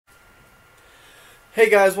Hey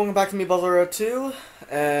guys, welcome back to me, Buzzero 2,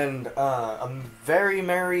 and a very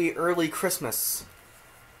merry early Christmas.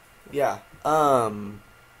 Yeah.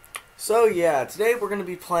 So yeah, today we're gonna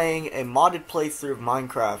be playing a modded playthrough of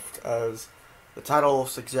Minecraft, as the title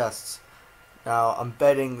suggests. Now, I'm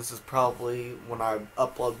betting this is probably, when I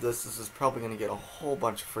upload this is probably gonna get a whole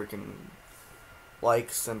bunch of freaking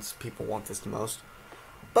likes, since people want this the most.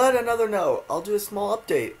 But another note, I'll do a small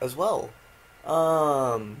update as well.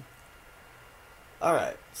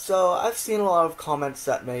 Alright, so I've seen a lot of comments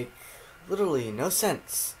that make literally no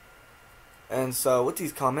sense. And so with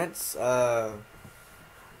these comments, I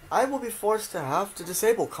will be forced to have to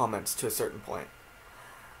disable comments to a certain point.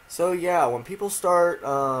 So yeah, when people start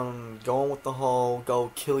going with the whole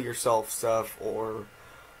go kill yourself stuff or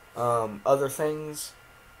other things,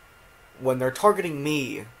 when they're targeting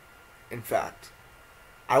me, in fact,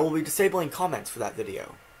 I will be disabling comments for that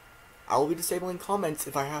video. I will be disabling comments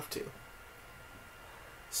if I have to.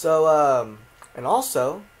 So, and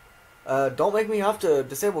also, don't make me have to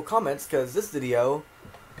disable comments, because this video,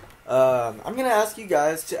 I'm going to ask you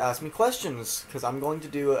guys to ask me questions, because I'm going to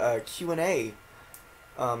do a Q&A,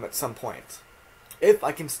 at some point. If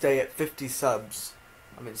I can stay at 50 subs.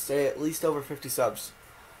 I mean, stay at least over 50 subs.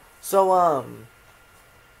 So,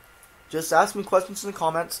 just ask me questions in the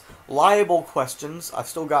comments. Liable questions. I've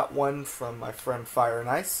still got one from my friend Fire and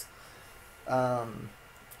Ice.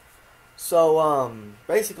 So,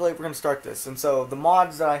 basically, we're going to start this. And so, the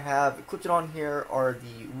mods that I have equipped on here are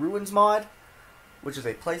the Ruins mod, which is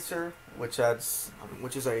a placer, which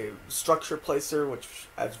is a structure placer, which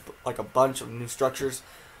adds, like, a bunch of new structures.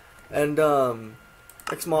 And,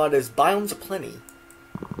 next mod is Biomes Aplenty.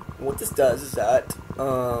 And what this does is that,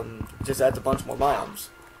 it just adds a bunch more biomes.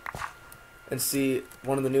 And see,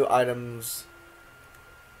 one of the new items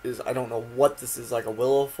is, I don't know what this is, like a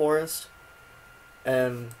willow forest.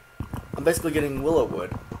 And I'm basically getting willow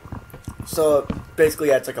wood. So it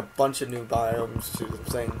basically adds like a bunch of new biomes to the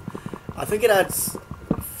thing. I think it adds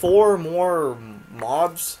 4 more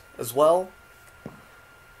mobs as well.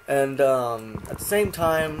 And at the same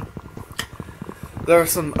time, there are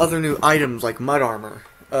some other new items like mud armor.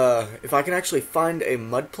 If I can actually find a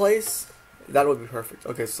mud place, that would be perfect.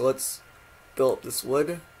 Okay, so let's build up this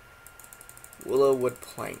wood. Willow wood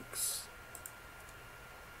planks.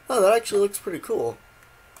 Oh, that actually looks pretty cool.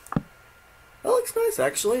 That looks nice,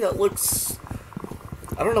 actually. That looks...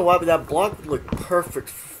 I don't know why, but that block would look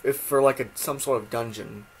perfect if for like some sort of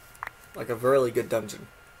dungeon. Like a really good dungeon.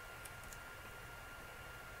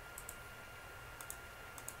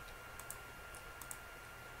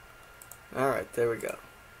 Alright, there we go.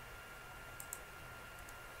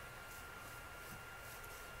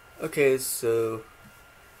 Okay, so...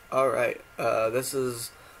 Alright, this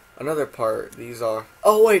is another part. These are...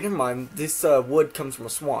 Oh, wait, never mind. This wood comes from a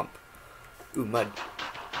swamp. Ooh, mud.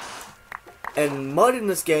 And mud in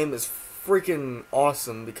this game is freaking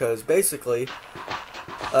awesome because basically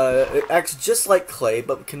it acts just like clay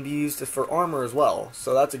but can be used for armor as well.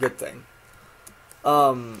 So that's a good thing.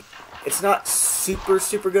 It's not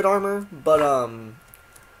super good armor, but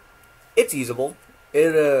it's usable.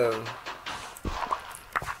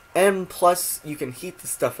 And plus you can heat the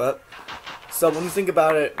stuff up. So when you think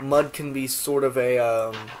about it, mud can be sort of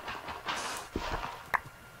a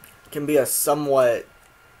somewhat,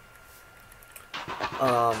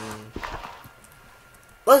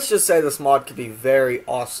 let's just say this mod could be very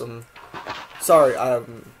awesome. Sorry,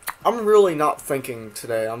 I'm really not thinking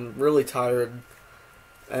today. I'm really tired,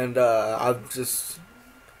 and the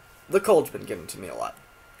cold's been getting to me a lot.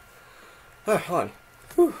 Hold on.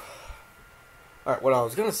 Whew. Alright, what I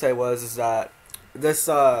was gonna say is that this,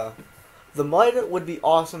 the mud would be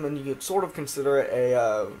awesome, and you could sort of consider it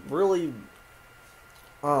a, really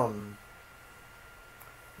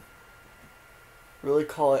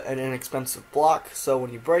call it an inexpensive block, so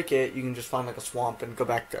when you break it, you can just find like a swamp and go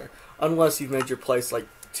back there. Unless you've made your place like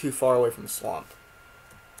too far away from the swamp.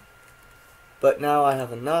 But now I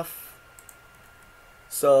have enough.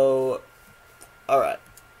 So, alright.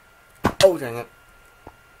 Oh, dang it.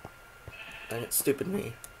 Dang it, stupid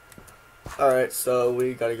me. Alright, so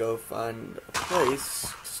we gotta go find a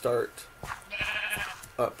place to start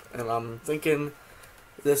up. And I'm thinking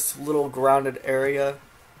this little grounded area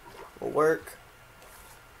will work.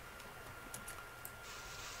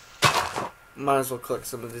 Might as well collect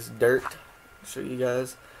some of this dirt. Show you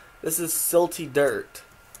guys. This is silty dirt.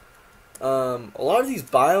 A lot of these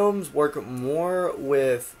biomes work more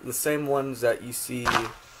with the same ones that you see in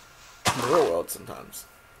the real world sometimes.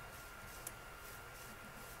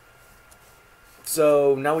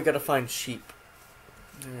 So now we gotta find sheep.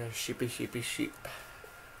 Sheepy.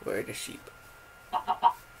 Where are the sheep?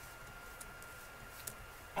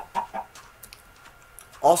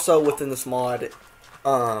 Also within this mod is,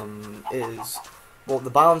 well,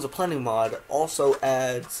 the Biomes of Plenty mod also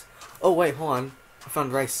adds, oh wait, hold on, I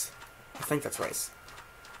found rice. I think that's rice.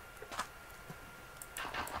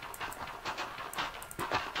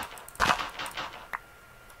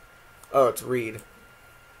 Oh, it's reed.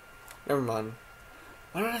 Never mind.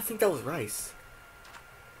 Why did I think that was rice?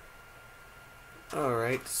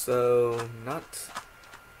 Alright, so not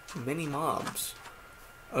many mobs.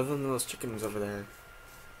 Other than those chickens over there.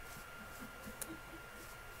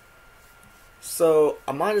 So,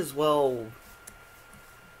 I might as well...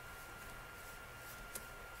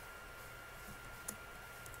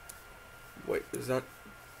 Wait, is that...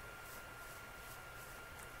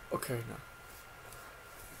 Okay,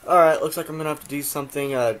 no. Alright, looks like I'm gonna have to do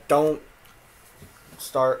something. Don't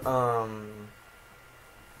start,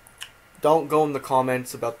 don't go in the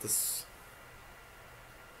comments about this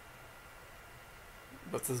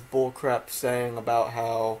bullcrap saying about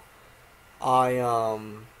how I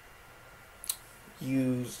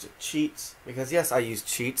used cheats, because yes, I used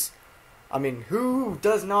cheats. I mean, who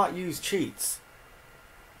does not use cheats?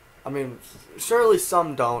 I mean, surely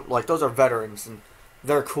some don't. Like, those are veterans and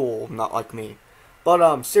they're cool, not like me.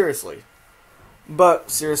 But seriously,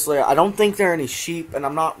 I don't think there are any sheep, and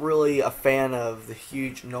I'm not really a fan of the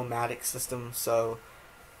huge nomadic system. So,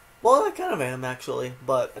 well, I kind of am actually,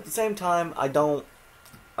 but at the same time, I don't.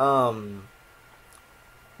 I'm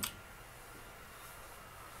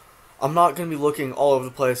not gonna be looking all over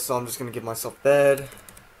the place, so I'm just gonna give myself bed.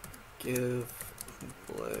 Give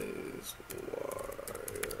blaze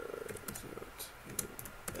wire to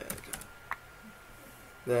bed.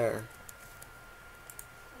 There.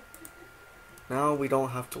 Now we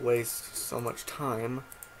don't have to waste so much time.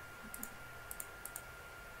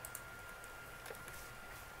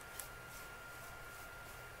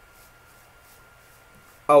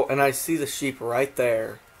 Oh, and I see the sheep right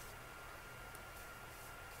there.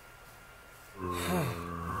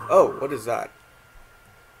 Oh, what is that?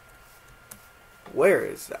 Where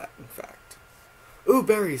is that, in fact? Ooh,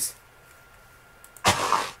 berries!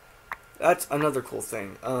 That's another cool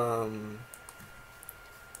thing.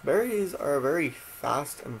 Berries are a very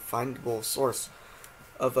fast and findable source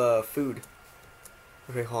of food.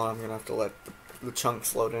 Okay, hold on, I'm gonna have to let the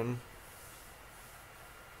chunks load in.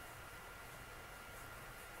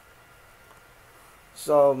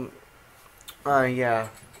 So, yeah.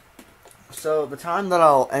 So, the time that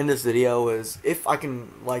I'll end this video is if I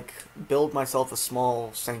can, like, build myself a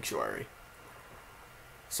small sanctuary.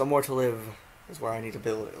 Somewhere to live is where I need to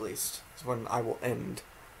build, at least. Is when I will end.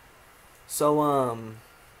 So,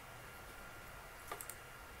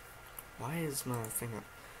 why is my thing up?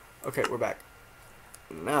 Okay, we're back.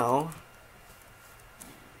 Now,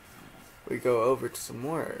 we go over to some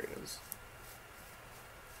more areas.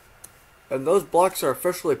 And those blocks are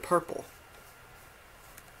officially purple.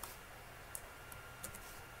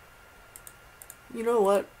 You know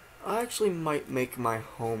what? I actually might make my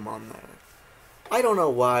home on that. I don't know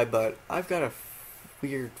why, but I've got a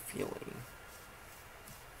weird feeling.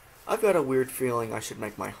 I've got a weird feeling I should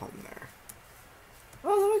make my home there.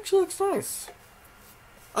 Oh, that actually looks nice.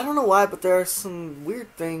 I don't know why, but there are some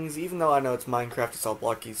weird things, even though I know it's Minecraft, it's all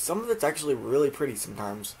blocky. Some of it's actually really pretty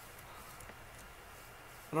sometimes.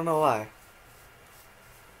 I don't know why.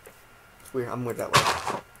 It's weird, I'm weird that way.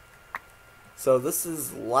 So this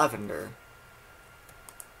is lavender.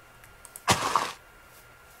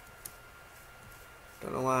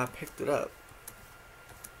 Don't know why I picked it up.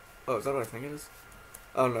 Oh, is that what I think it is?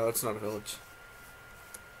 Oh no, it's not a village.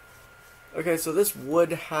 Okay, so this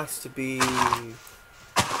wood has to be...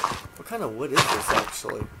 What kind of wood is this,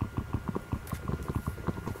 actually?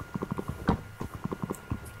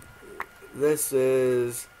 This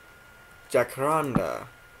is... jacaranda.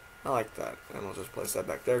 I like that. And I'll just place that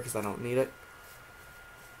back there because I don't need it.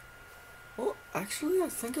 Well, actually, I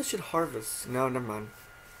think I should harvest. No, never mind.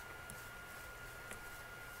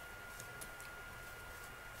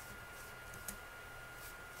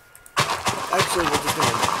 Actually, we're just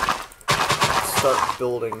gonna start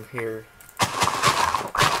building here.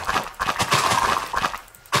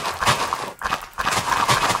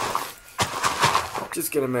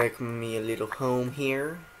 Just gonna make me a little home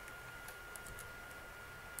here.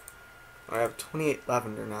 I have 28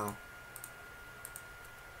 lavender now.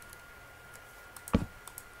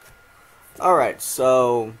 Alright,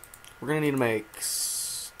 so we're gonna need to make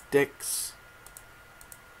sticks.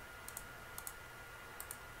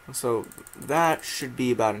 So that should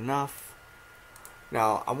be about enough.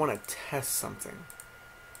 Now I want to test something.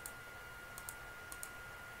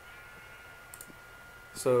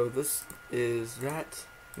 So this is that.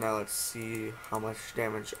 Now let's see how much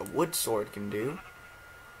damage a wood sword can do.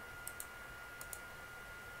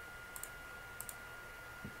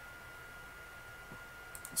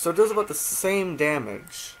 So it does about the same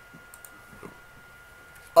damage.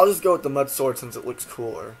 I'll just go with the mud sword since it looks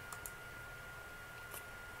cooler.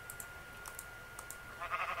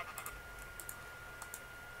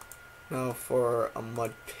 Now for a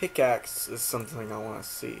mud pickaxe is something I want to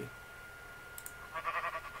see.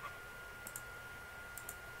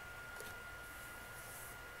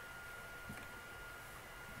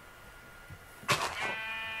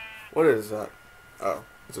 What is that? Oh,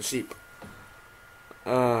 it's a sheep.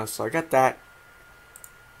 So I got that.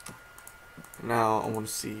 Now I want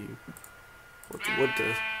to see what the wood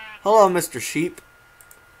does. Hello, Mr. Sheep.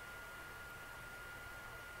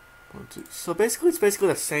 So basically, it's basically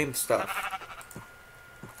the same stuff.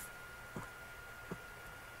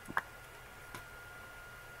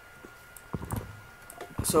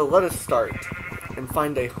 So let us start and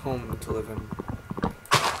find a home to live in.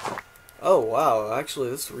 Oh wow, actually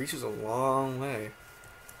this reaches a long way.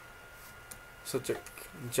 So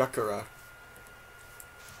Jakara.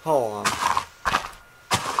 Hold on.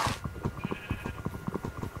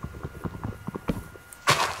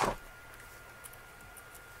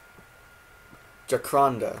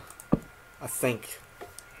 Jacaranda, I think.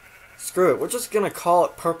 Screw it, we're just gonna call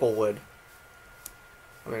it purple wood.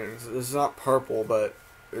 I mean, it's not purple, but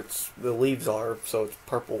the leaves are, so it's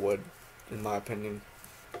purple wood, in my opinion.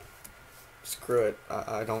 Screw it,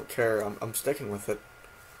 I don't care. I'm sticking with it.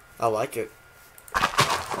 I like it.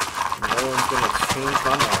 No one's gonna change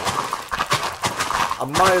my mind. I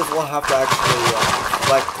might as well have to actually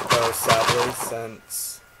collect those, sadly,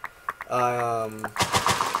 since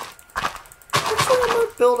actually, I'm gonna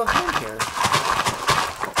build a home here.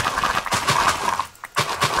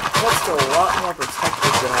 That's a lot more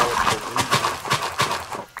protected than I would believe.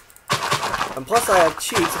 And plus I have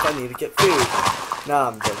cheats if I need to get food. Nah,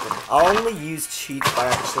 I'm joking. I'll only use cheats if I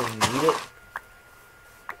actually need it.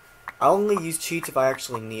 I'll only use cheats if I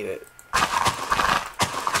actually need it.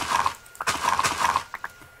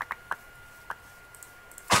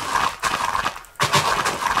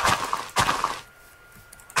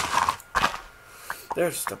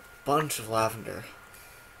 There's just a bunch of lavender.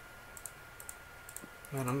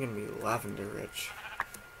 Man, I'm gonna be lavender rich.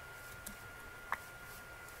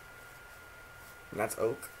 And that's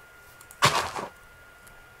oak.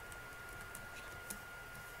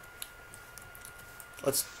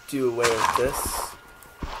 Let's do away with this.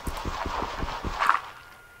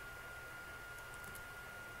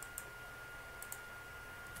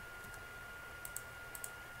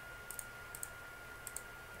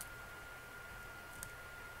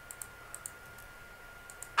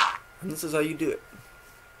 And this is how you do it.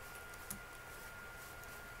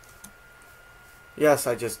 Yes,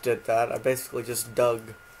 I just did that. I basically just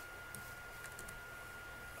dug.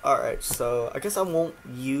 Alright, so I guess I won't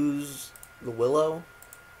use the willow.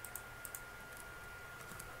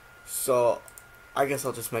 So I guess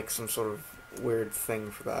I'll just make some sort of weird thing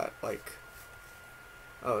for that. Like,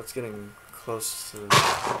 oh, it's getting close to...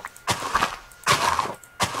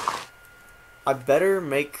 I better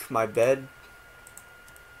make my bed,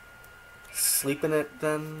 sleep in it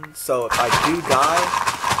then, so if I do die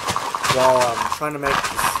while I'm trying to make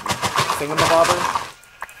thingamabobber,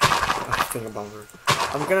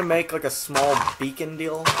 I'm gonna make like a small beacon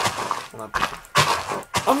deal. Well, not beacon.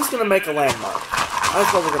 I'm just gonna make a landmark.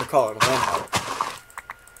 That's what we're gonna call it, a landmark.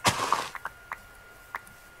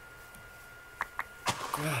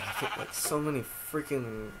 God, I get like so many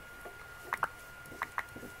freaking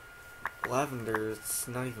lavender, it's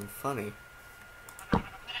not even funny.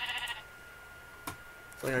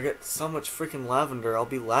 Like, I get so much freaking lavender, I'll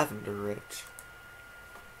be lavender rich.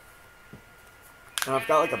 And I've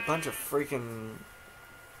got like a bunch of freaking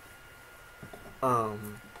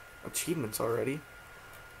achievements already.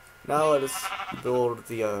 Now let us build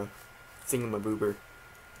the thingamaboober.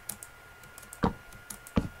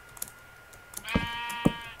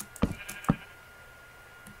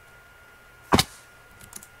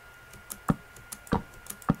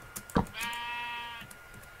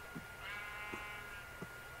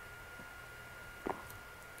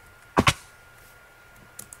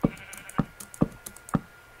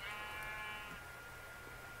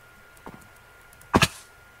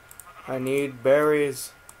 I need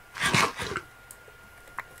berries.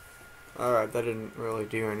 Alright, that didn't really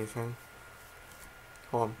do anything.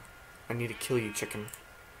 Hold on. I need to kill you, chicken.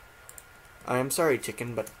 I am sorry,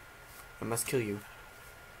 chicken, but I must kill you.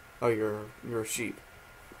 Oh, you're a sheep.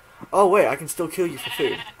 Oh, wait, I can still kill you for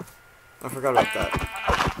food. I forgot about that.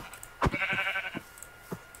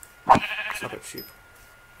 Stop it, sheep.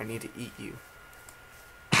 I need to eat you.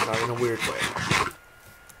 Not in a weird way.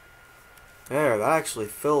 There, that actually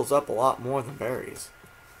fills up a lot more than berries.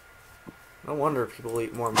 No wonder people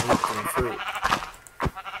eat more meat than fruit.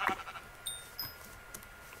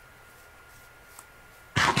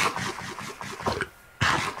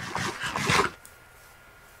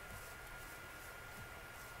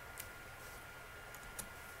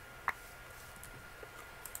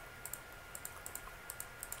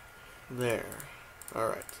 There.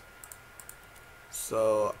 Alright.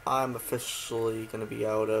 So, I'm officially going to be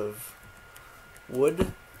out of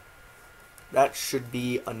wood. That should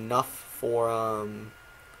be enough for,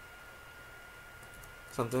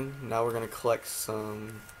 something. Now we're going to collect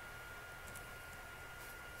some...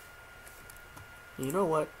 You know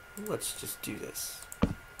what? Let's just do this.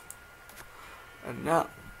 And now...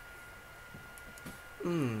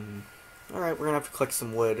 Alright, we're going to have to collect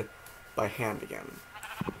some wood by hand again.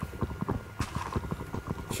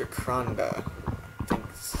 Jacaranda. I think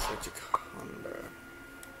this is a Jacaranda.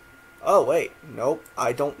 Oh, wait. Nope.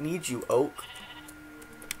 I don't need you, oak.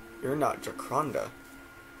 You're not Jacaranda.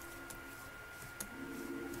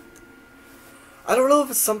 I don't know if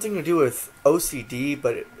it's something to do with OCD,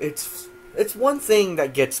 but it's one thing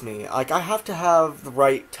that gets me. Like, I have to have the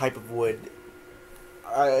right type of wood.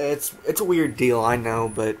 It's a weird deal, I know,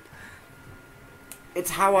 but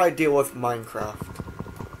it's how I deal with Minecraft.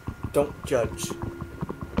 Don't judge.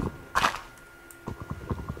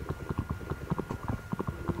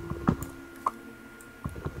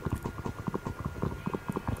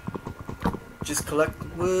 Just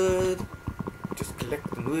collecting wood. Just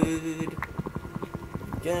collecting wood.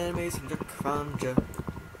 Get me some Jacaranda.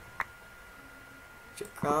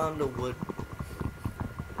 Jacaranda wood.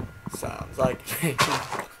 Sounds like a name.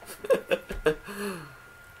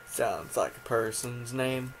 Sounds like a person's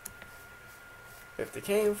name. If they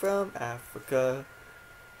came from Africa.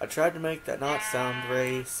 I tried to make that not sound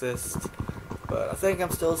racist, but I think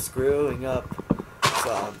I'm still screwing up.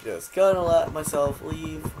 So I'm just gonna let myself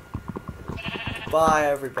leave. Bye,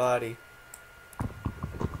 everybody.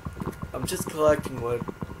 I'm just collecting wood.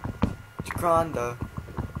 Jacaranda.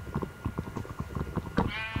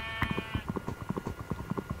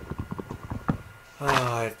 Oh,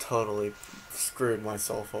 I totally screwed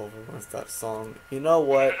myself over with that song. You know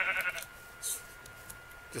what?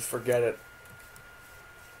 Just forget it.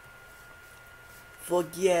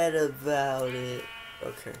 Forget about it.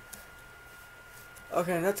 Okay.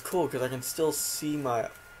 Okay, that's cool, because I can still see my...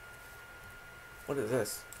 What is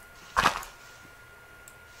this?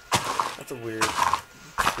 That's a weird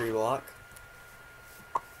tree block.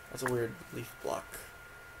 That's a weird leaf block.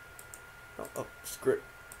 Oh, screw it.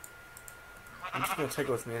 I'm just gonna take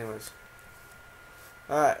it with me anyways.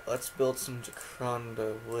 Alright, let's build some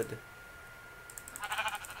Jacaranda wood.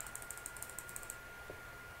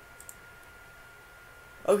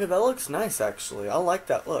 Okay, that looks nice actually. I like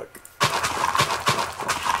that look.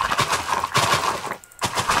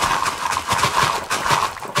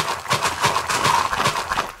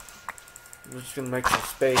 I'm just gonna make some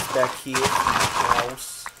space back here in the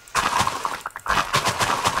house.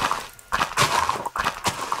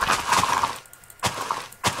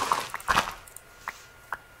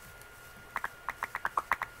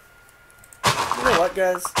 You know what,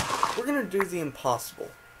 guys? We're gonna do the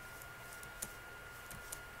impossible.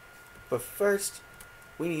 But first,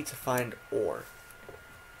 we need to find ore.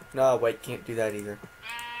 No, wait, can't do that either.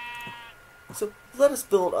 So, let us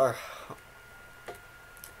build our...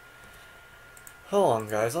 Hold on,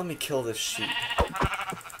 guys. Let me kill this sheep.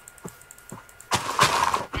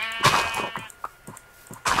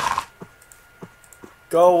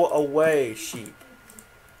 Go away, sheep.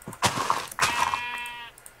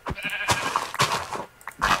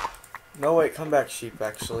 No, wait, come back, sheep,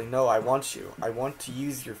 actually. No, I want you. I want to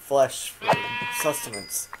use your flesh for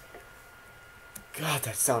sustenance. God,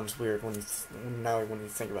 that sounds weird when you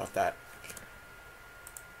think about that.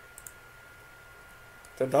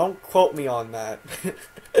 Don't quote me on that.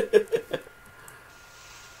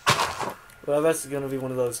 Well, that's gonna be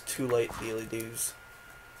one of those too late daily do's.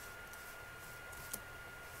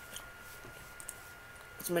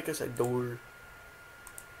 Let's make us a door.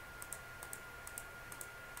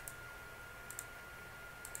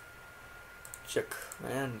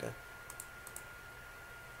 Jacaranda.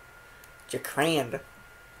 Jacaranda.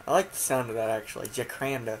 I like the sound of that actually.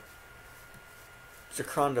 Jacaranda.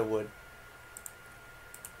 Jacaranda wood.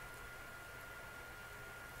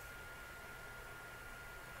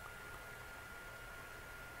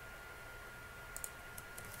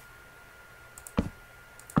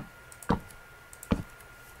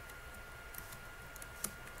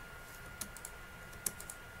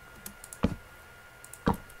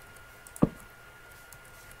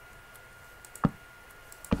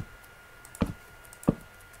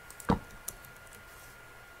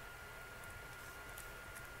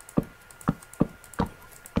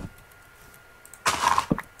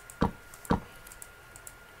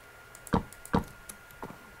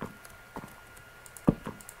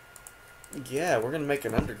 Yeah, we're gonna make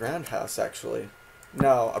an underground house, actually.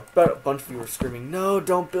 No, I bet a bunch of you were screaming, no,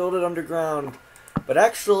 don't build it underground. But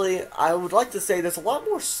actually, I would like to say there's a lot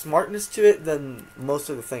more smartness to it than most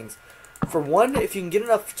of the things. For one, if you can get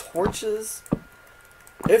enough torches,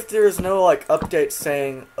 if there is no, like, update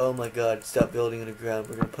saying, oh my god, stop building underground,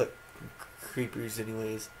 we're gonna put creepers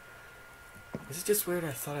anyways. Is it just weird?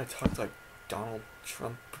 I thought I talked like Donald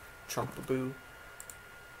Trump, Trumpaboo.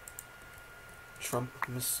 Trump,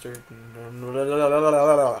 Mr.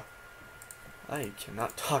 I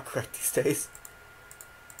cannot talk right these days.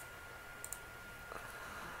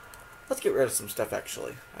 Let's get rid of some stuff,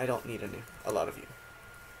 actually. I don't need a lot of you.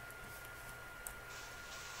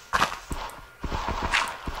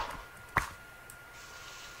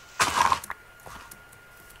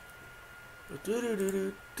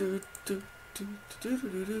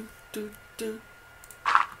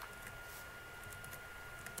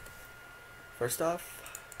 First off,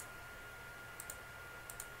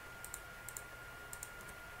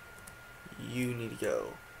 you need to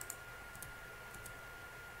go.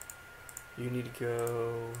 You need to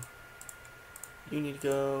go. You need to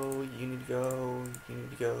go. You need to go. You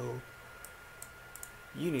need to go.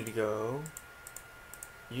 You need to go.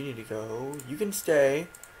 You need to go. You can stay.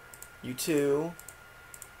 You too.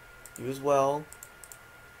 You as well.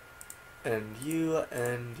 And you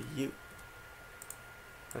and you.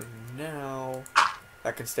 And now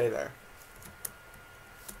I can stay there.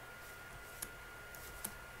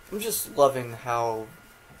 I'm just loving how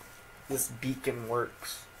this beacon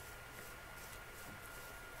works.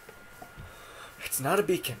 It's not a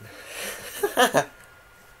beacon.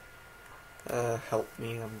 Help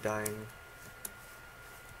me, I'm dying.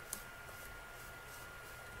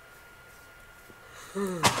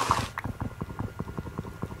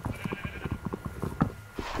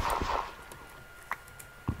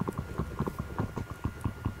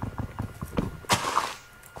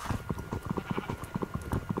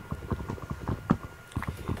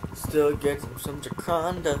 Still getting some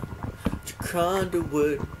Jacaranda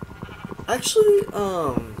wood. Actually,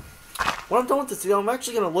 when I'm done with this video, I'm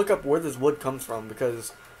actually gonna look up where this wood comes from,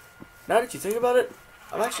 because now that you think about it,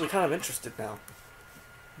 I'm actually kind of interested now.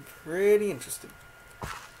 I'm pretty interested.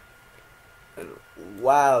 And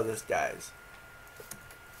wow, this guy's.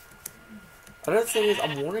 Another thing is,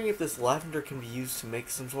 I'm wondering if this lavender can be used to make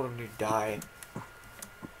some sort of new dye.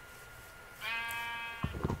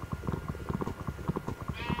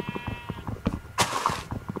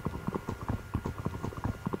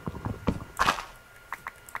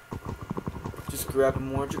 Just grabbing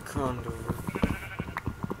more Jacaranda.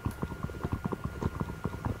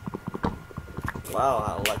 Wow,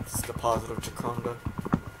 I like this deposit of Jacaranda.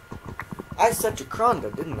 I said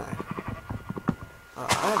Jacaranda, didn't I?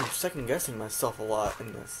 I'm second guessing myself a lot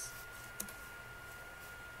in this.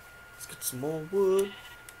 Let's get some more wood.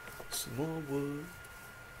 Some more wood.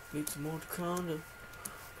 Need some more Jacaranda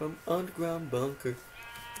from underground bunker.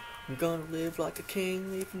 I'm gonna live like a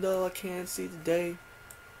king, even though I can't see the day.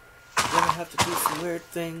 I'm gonna have to do some weird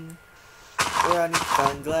thing where I need to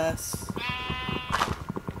find glass.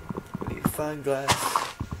 I need to find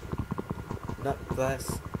glass. Not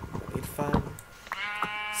glass. I need to find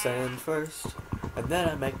sand first, and then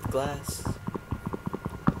I make the glass.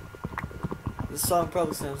 This song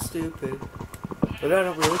probably sounds stupid, but I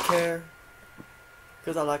don't really care,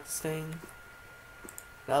 because I like to sing,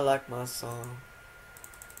 and I like my song.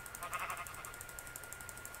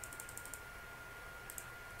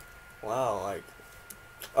 Wow, like,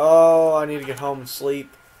 oh, I need to get home and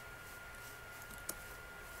sleep.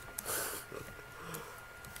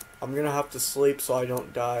 I'm gonna have to sleep so I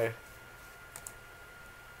don't die.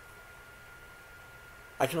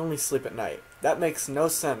 I can only sleep at night. That makes no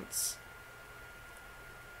sense.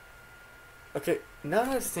 Okay, now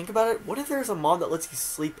that I think about it, what if there's a mod that lets you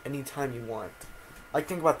sleep anytime you want? Like,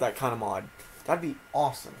 think about that kind of mod. That'd be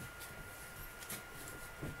awesome.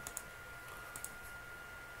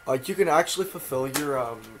 Like, you can actually fulfill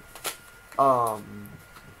your,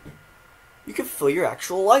 you can fulfill your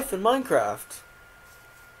actual life in Minecraft.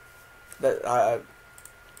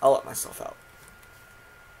 I'll let myself out.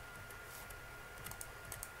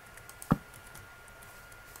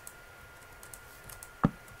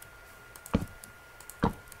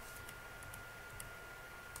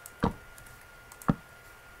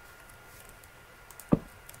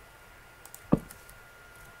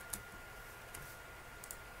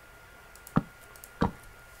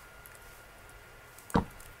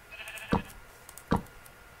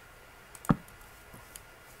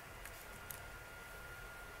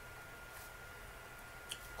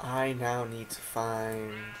 I now need to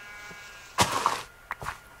find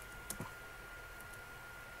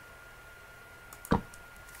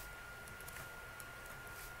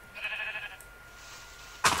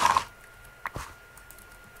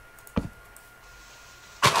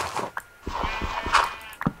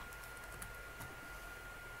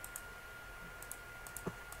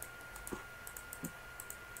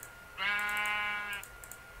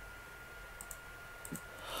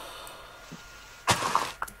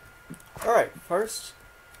Alright, first,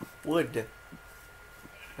 wood.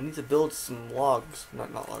 I need to build some logs.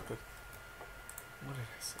 Not logs. What did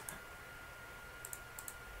I say?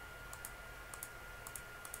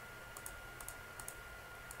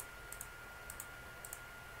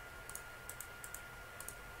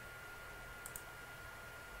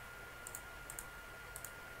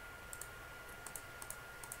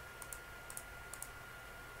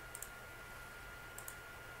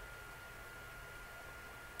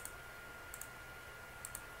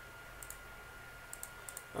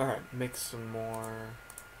 Alright, make some more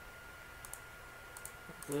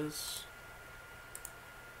of this.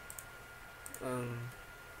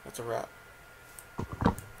 That's a wrap.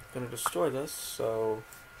 Gonna destroy this, so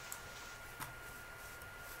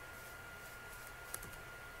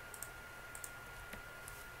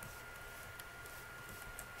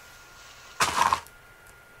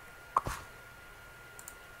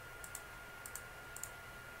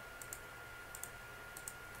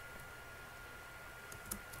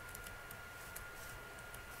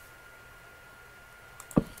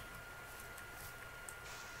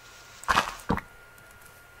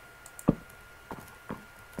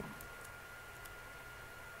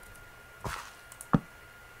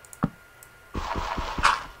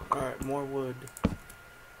alright, more wood.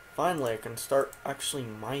 Finally, I can start actually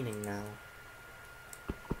mining now.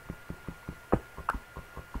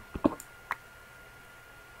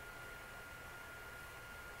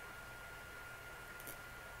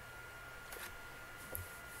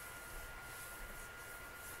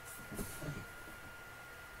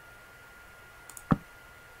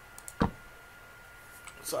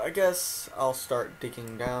 So I guess I'll start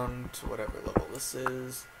digging down to whatever level this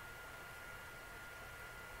is.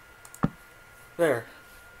 There.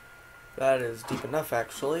 That is deep enough,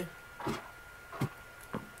 actually.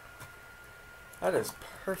 That is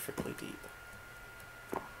perfectly deep.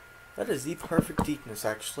 That is the perfect deepness,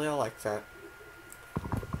 actually. I like that.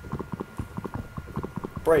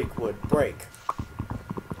 Break, wood, break.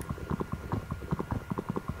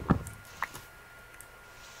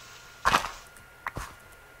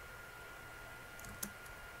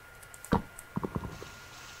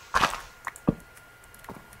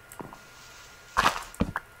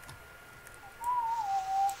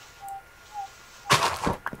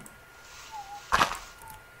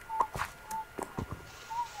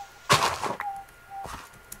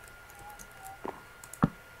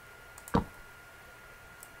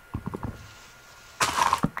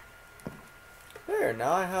 There,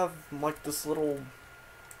 now I have like this little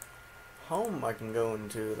home I can go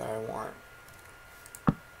into that I want.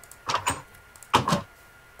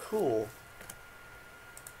 Cool.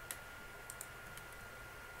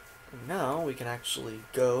 And now we can actually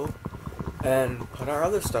go and put our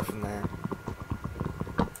other stuff in there.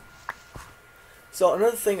 So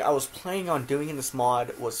another thing I was planning on doing in this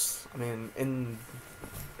mod was,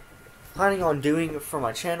 planning on doing for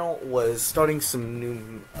my channel was starting some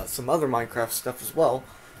new, some other Minecraft stuff as well,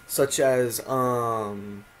 such as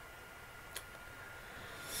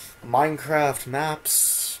Minecraft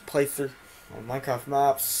maps playthrough, Minecraft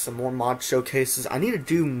maps, some more mod showcases. I need to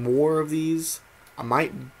do more of these. I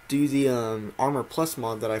might do the Armor Plus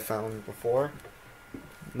mod that I found before.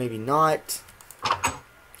 Maybe not.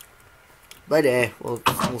 But we'll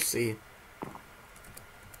see.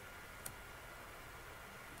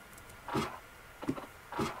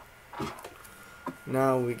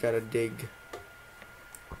 Now we gotta dig.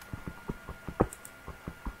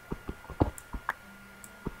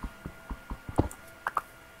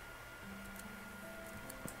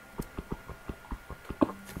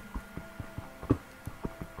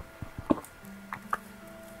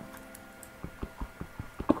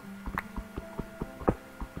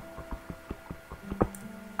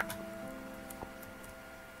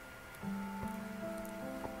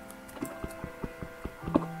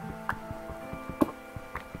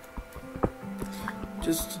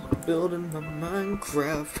 Just building my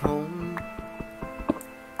Minecraft home.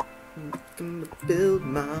 I'm gonna build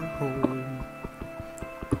my home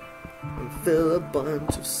and fill a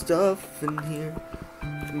bunch of stuff in here.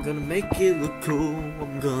 I'm gonna make it look cool.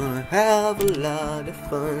 I'm gonna have a lot of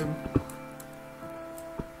fun.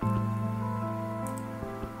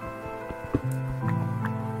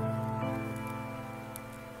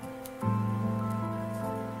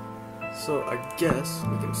 So I guess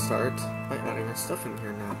we can start by adding our stuff in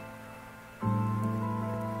here now.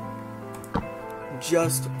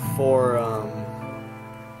 Just for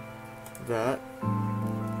that.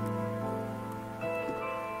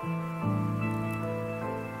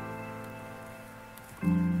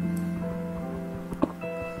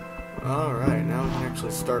 Alright, now we can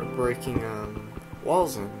actually start breaking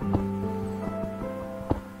walls in.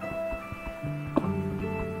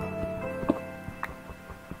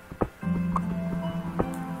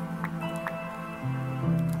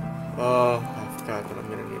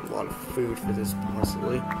 lot of food for this,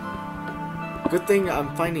 possibly. Good thing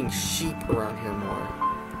I'm finding sheep around here more,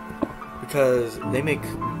 because they make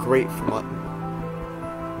great for mutton.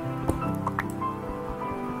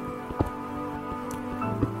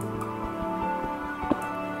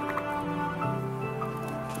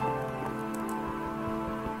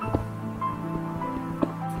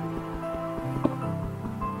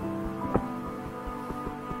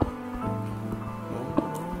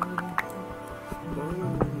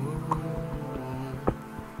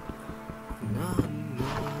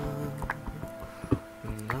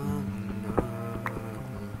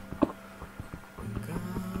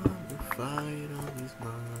 Fight all these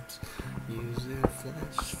mobs, use their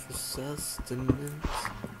flesh for sustenance.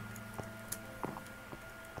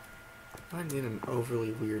 I need an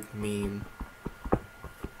overly weird meme.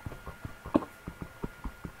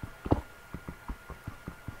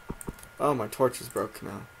 Oh, my torch is broken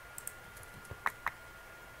now.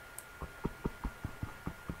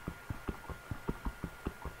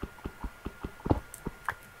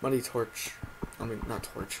 Muddy torch. I mean, not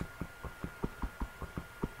torch.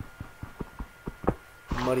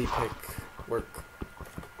 Muddy pick work.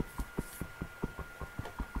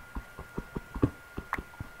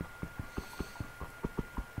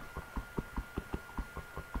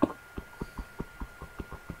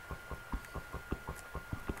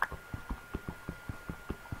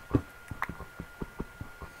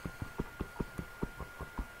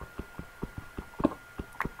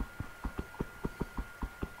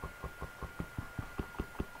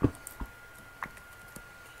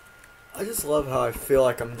 I just love how I feel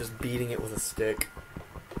like I'm just beating it with a stick.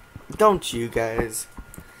 Don't you guys?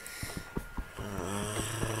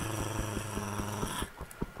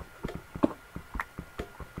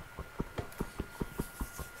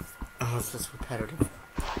 Oh, it's just repetitive.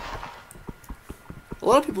 A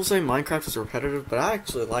lot of people say Minecraft is repetitive, but I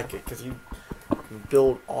actually like it because you can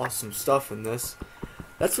build awesome stuff in this.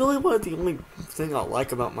 That's really what the only thing I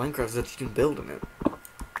like about Minecraft is that you can build in it.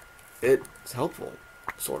 It's helpful.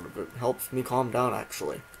 Sort of. It helps me calm down,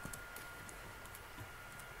 actually.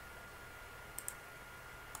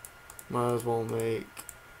 Might as well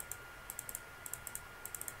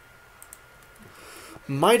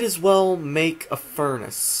make a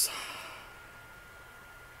furnace.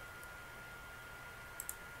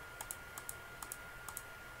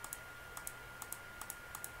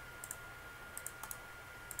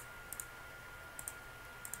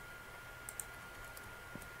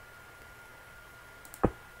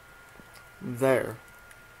 There.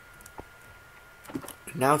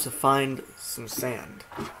 Now to find some sand.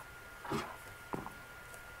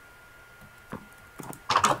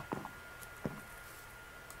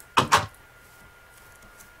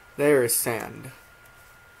 There is sand.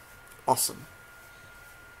 Awesome.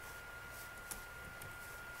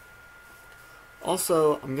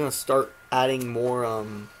 Also, I'm gonna start adding more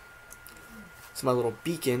to my little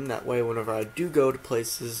beacon. That way, whenever I do go to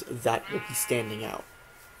places, that will be standing out.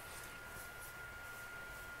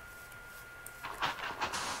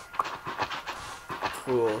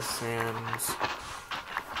 Cool, sands.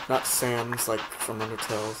 Not sands like from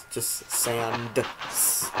Undertale, just sand.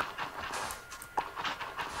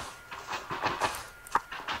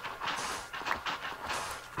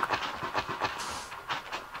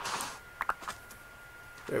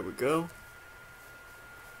 There we go.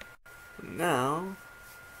 Now,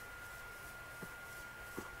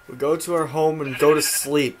 we go to our home and go to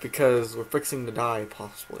sleep because we're fixing to die,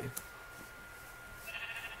 possibly.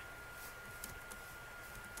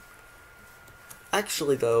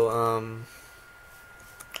 Actually, though,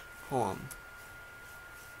 hold on.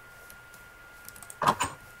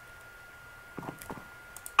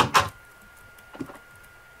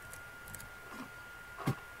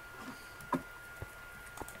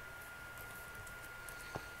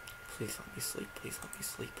 Please let me sleep, please let me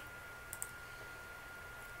sleep.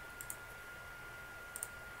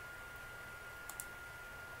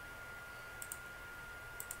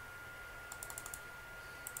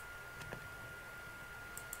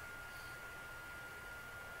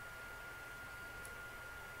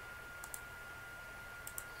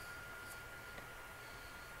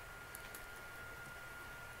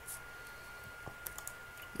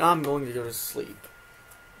 Now I'm going to go to sleep.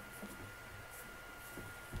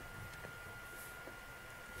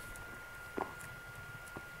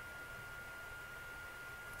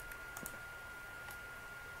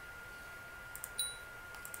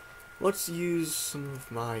 Let's use some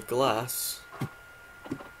of my glass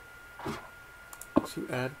to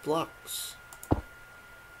add blocks.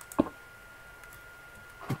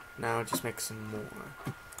 Now just make some more.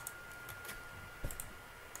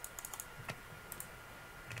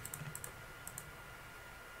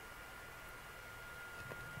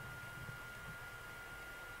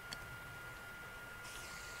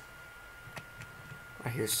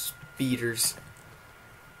 hear speeders.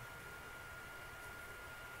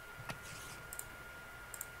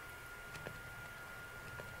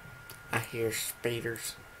 I hear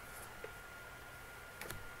speeders.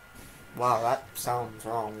 Wow, that sounds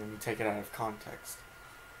wrong when you take it out of context.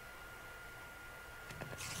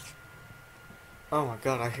 Oh my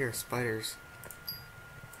god, I hear spiders.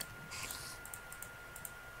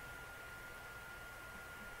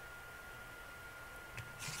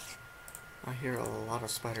 I hear a lot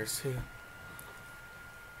of spiders too.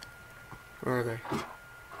 Where are they?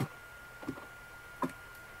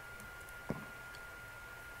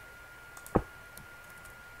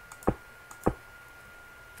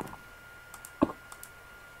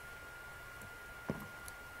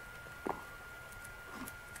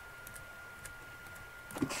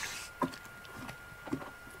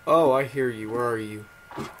 Oh, I hear you. Where are you?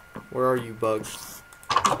 Where are you, bugs?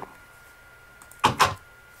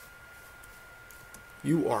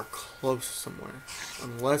 You are close somewhere.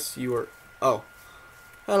 Unless you are... Oh.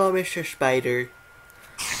 Hello, Mr. Spider.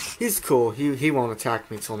 He's cool. He won't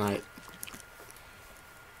attack me till night.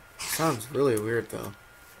 Sounds really weird, though.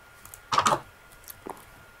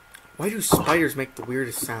 Why do spiders make the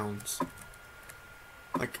weirdest sounds?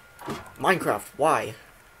 Like, Minecraft, why?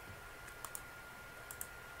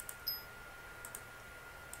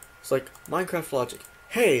 It's like, Minecraft logic.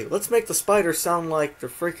 Hey, let's make the spiders sound like they're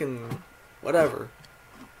freaking... whatever.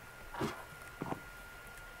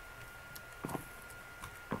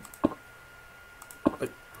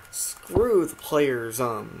 Like, screw the player's,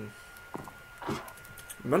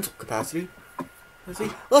 mental capacity.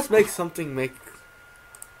 Let's make something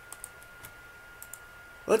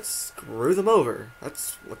Let's screw them over.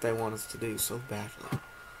 That's what they want us to do so badly.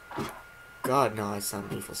 God, now I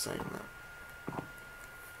sound evil saying that.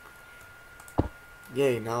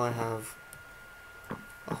 Yay, now I have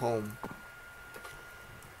a home.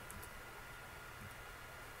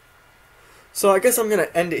 So I guess I'm going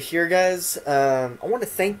to end it here, guys. I want to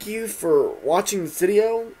thank you for watching this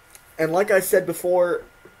video. And like I said before,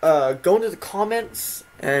 go into the comments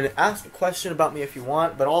and ask a question about me if you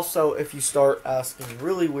want. But also, if you start asking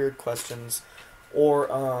really weird questions,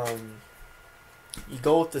 or you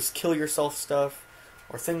go with this kill yourself stuff,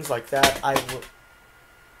 or things like that, I will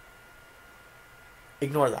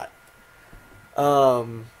ignore that.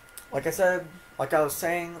 Like I said, like I was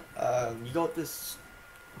saying, you go with this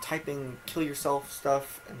typing kill yourself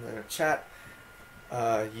stuff in the chat,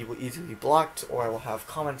 you will either be blocked or I will have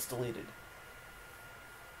comments deleted.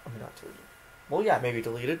 I mean, not deleted. Well, yeah, maybe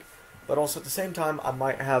deleted, but also at the same time, I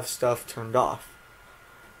might have stuff turned off.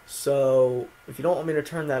 So, if you don't want me to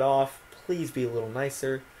turn that off, please be a little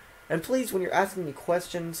nicer. And please, when you're asking me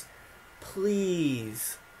questions,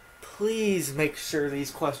 please make sure these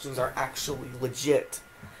questions are actually legit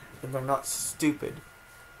and they're not stupid.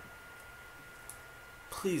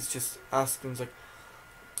 Please just ask things like,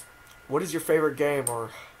 what is your favorite game,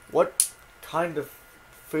 or what kind of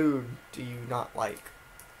food do you not like?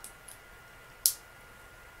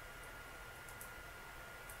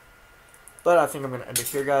 But I think I'm going to end it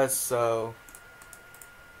here, guys, so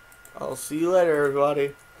I'll see you later,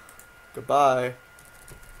 everybody. Goodbye.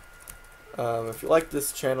 If you like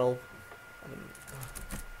this channel,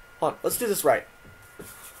 hold on, let's do this right.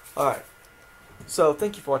 Alright, so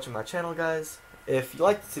thank you for watching my channel, guys. If you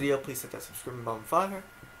like this video, please hit that subscribe button on fire.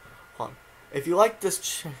 Hold on. If you like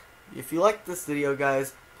this video,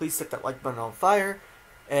 guys, please set that like button on fire.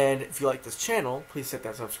 And if you like this channel, please hit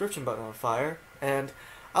that subscription button on fire. And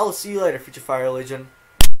I will see you later, Future Fire Legion.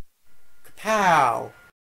 Kapow!